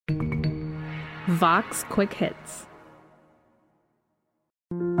Vox Quick Hits.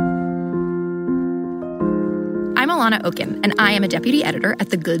 I'm Alana Oken, and I am a deputy editor at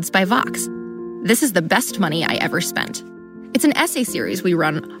The Goods by Vox. This is the best money I ever spent. It's an essay series we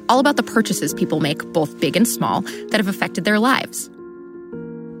run all about the purchases people make, both big and small, that have affected their lives.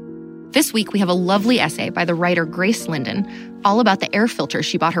 This week, we have a lovely essay by the writer Grace Linden, all about the air filter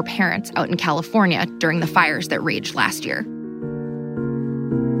she bought her parents out in California during the fires that raged last year.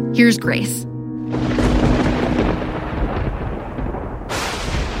 Here's Grace.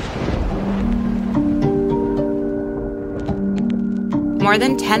 More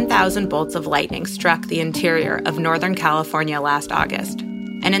than 10,000 bolts of lightning struck the interior of Northern California last August,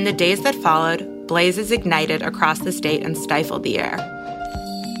 and in the days that followed, blazes ignited across the state and stifled the air.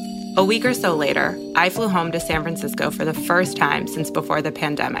 A week or so later, I flew home to San Francisco for the first time since before the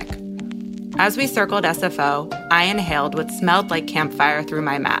pandemic. As we circled SFO, I inhaled what smelled like campfire through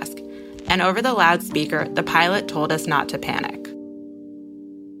my mask, and over the loudspeaker, the pilot told us not to panic.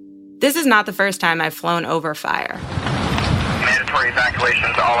 This is not the first time I've flown over fire. Mandatory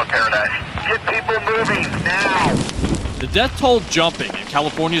evacuations all of Paradise. Get people moving now! The death toll jumping in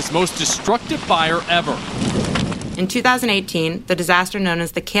California's most destructive fire ever. In 2018, the disaster known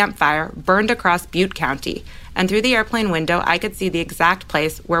as the Camp Fire burned across Butte County, and through the airplane window, I could see the exact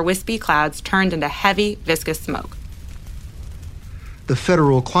place where wispy clouds turned into heavy, viscous smoke. The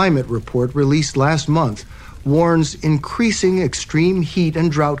Federal Climate Report released last month warns increasing extreme heat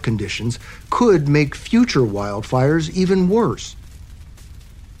and drought conditions could make future wildfires even worse.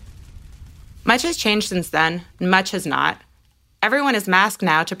 Much has changed since then, and much has not. Everyone is masked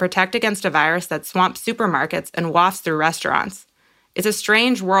now to protect against a virus that swamps supermarkets and wafts through restaurants. It's a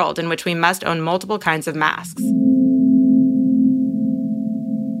strange world in which we must own multiple kinds of masks.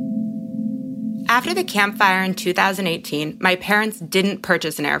 After the Camp Fire in 2018, my parents didn't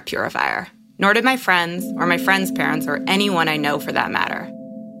purchase an air purifier. Nor did my friends, or my friends' parents, or anyone I know for that matter.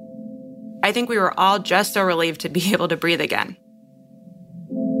 I think we were all just so relieved to be able to breathe again.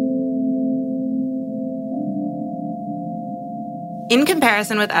 In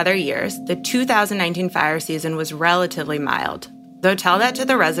comparison with other years, the 2019 fire season was relatively mild, though tell that to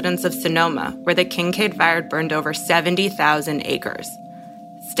the residents of Sonoma, where the Kincade Fire burned over 70,000 acres.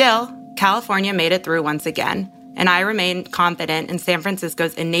 Still, California made it through once again, and I remain confident in San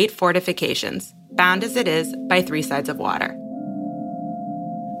Francisco's innate fortifications, bound as it is by three sides of water.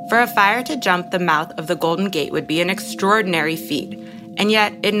 For a fire to jump the mouth of the Golden Gate would be an extraordinary feat, and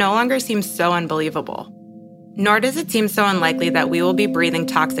yet it no longer seems so unbelievable. Nor does it seem so unlikely that we will be breathing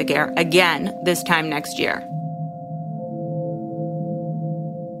toxic air again this time next year.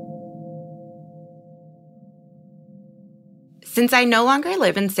 Since I no longer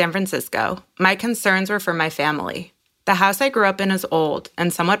live in San Francisco, my concerns were for my family. The house I grew up in is old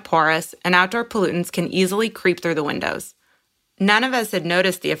and somewhat porous, and outdoor pollutants can easily creep through the windows. None of us had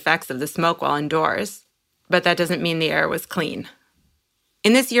noticed the effects of the smoke while indoors, but that doesn't mean the air was clean.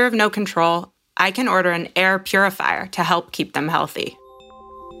 In this year of no control, I can order an air purifier to help keep them healthy.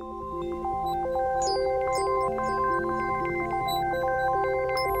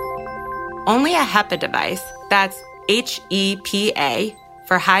 Only a HEPA device, that's HEPA,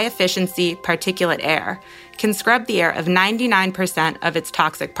 for high-efficiency particulate air, can scrub the air of 99% of its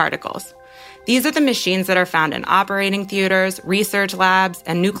toxic particles. These are the machines that are found in operating theaters, research labs,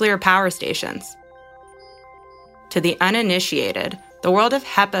 and nuclear power stations. To the uninitiated, the world of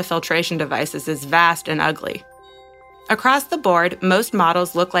HEPA filtration devices is vast and ugly. Across the board, most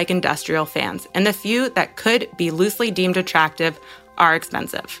models look like industrial fans, and the few that could be loosely deemed attractive are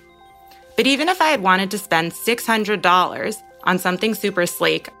expensive. But even if I had wanted to spend $600 on something super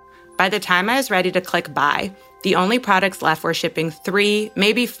sleek, by the time I was ready to click buy, the only products left were shipping 3,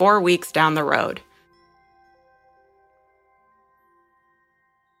 maybe 4 weeks down the road.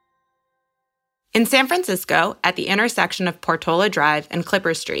 In San Francisco, at the intersection of Portola Drive and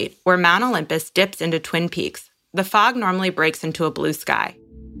Clipper Street, where Mount Olympus dips into Twin Peaks, the fog normally breaks into a blue sky.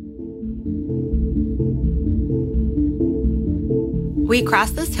 We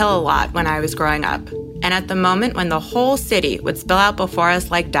crossed this hill a lot when I was growing up, and at the moment when the whole city would spill out before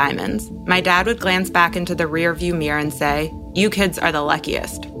us like diamonds, my dad would glance back into the rearview mirror and say, "You kids are the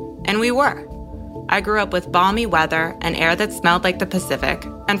luckiest." And we were. I grew up with balmy weather and air that smelled like the Pacific,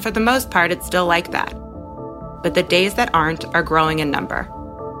 and for the most part, it's still like that. But the days that aren't are growing in number.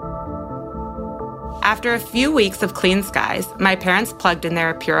 After a few weeks of clean skies, my parents plugged in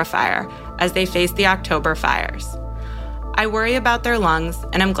their purifier as they faced the October fires. I worry about their lungs,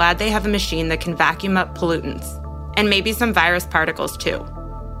 and I'm glad they have a machine that can vacuum up pollutants, and maybe some virus particles too.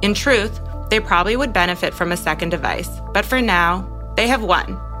 In truth, they probably would benefit from a second device, but for now, They have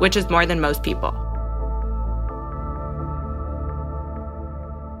one, which is more than most people.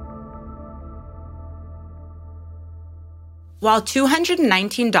 While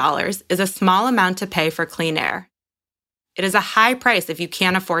 $219 is a small amount to pay for clean air, it is a high price if you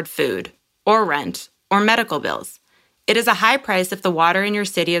can't afford food, or rent, or medical bills. It is a high price if the water in your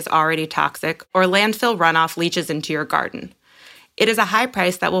city is already toxic or landfill runoff leaches into your garden. It is a high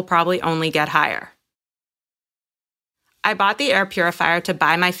price that will probably only get higher. I bought the air purifier to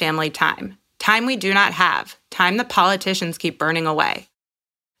buy my family time we do not have, time the politicians keep burning away.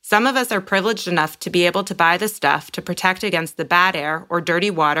 Some of us are privileged enough to be able to buy the stuff to protect against the bad air or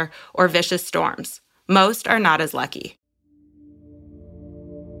dirty water or vicious storms. Most are not as lucky.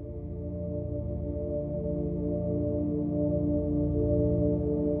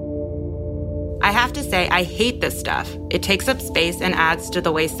 I have to say, I hate this stuff. It takes up space and adds to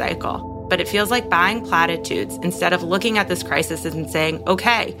the waste cycle. But it feels like buying platitudes instead of looking at this crisis and saying,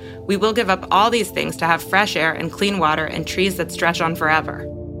 okay, we will give up all these things to have fresh air and clean water and trees that stretch on forever.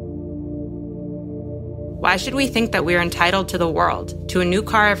 Why should we think that we are entitled to the world, to a new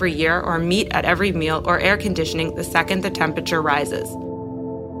car every year or meat at every meal or air conditioning the second the temperature rises?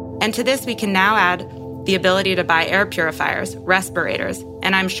 And to this, we can now add the ability to buy air purifiers, respirators,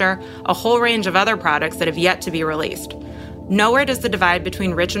 and I'm sure a whole range of other products that have yet to be released. Nowhere does the divide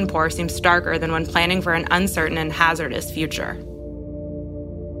between rich and poor seem starker than when planning for an uncertain and hazardous future.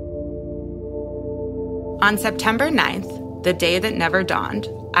 On September 9th, the day that never dawned,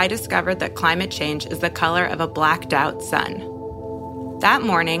 I discovered that climate change is the color of a blacked-out sun. That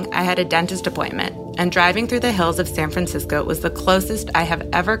morning, I had a dentist appointment, and driving through the hills of San Francisco was the closest I have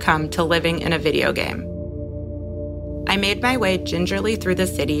ever come to living in a video game. I made my way gingerly through the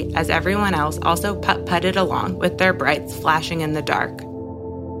city as everyone else also putt-putted along with their brights flashing in the dark.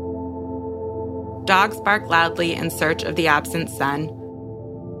 Dogs barked loudly in search of the absent sun.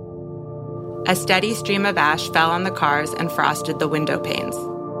 A steady stream of ash fell on the cars and frosted the window panes.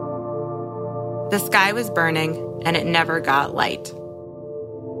 The sky was burning, and it never got light.